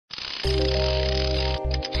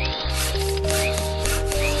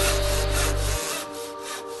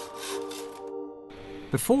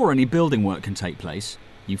Before any building work can take place,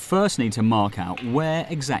 you first need to mark out where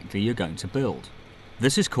exactly you're going to build.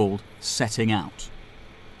 This is called setting out.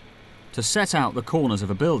 To set out the corners of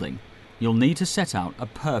a building, you'll need to set out a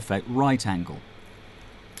perfect right angle.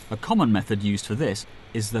 A common method used for this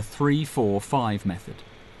is the 3-4-5 method.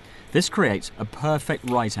 This creates a perfect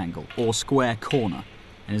right angle or square corner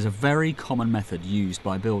and is a very common method used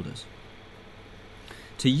by builders.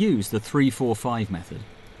 To use the 3-4-5 method,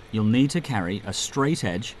 you'll need to carry a straight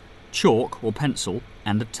edge, chalk or pencil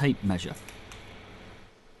and a tape measure.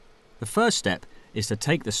 The first step is to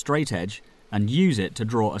take the straight edge and use it to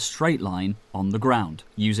draw a straight line on the ground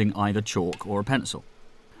using either chalk or a pencil.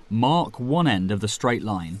 Mark one end of the straight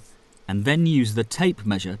line and then use the tape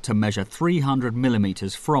measure to measure 300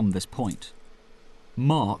 millimeters from this point.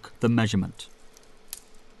 Mark the measurement.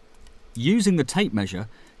 Using the tape measure,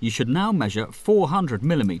 you should now measure 400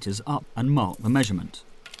 millimeters up and mark the measurement.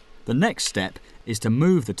 The next step is to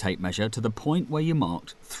move the tape measure to the point where you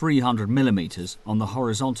marked 300 millimeters on the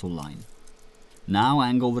horizontal line. Now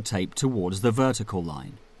angle the tape towards the vertical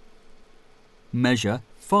line. Measure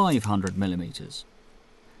 500 millimeters.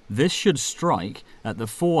 This should strike at the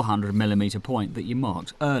 400 millimeter point that you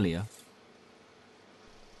marked earlier.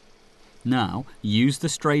 Now use the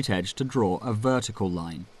straight edge to draw a vertical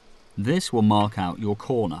line. This will mark out your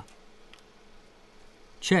corner.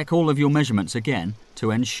 Check all of your measurements again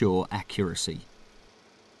to ensure accuracy.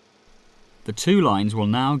 The two lines will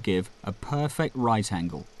now give a perfect right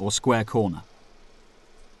angle or square corner.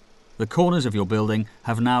 The corners of your building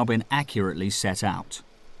have now been accurately set out.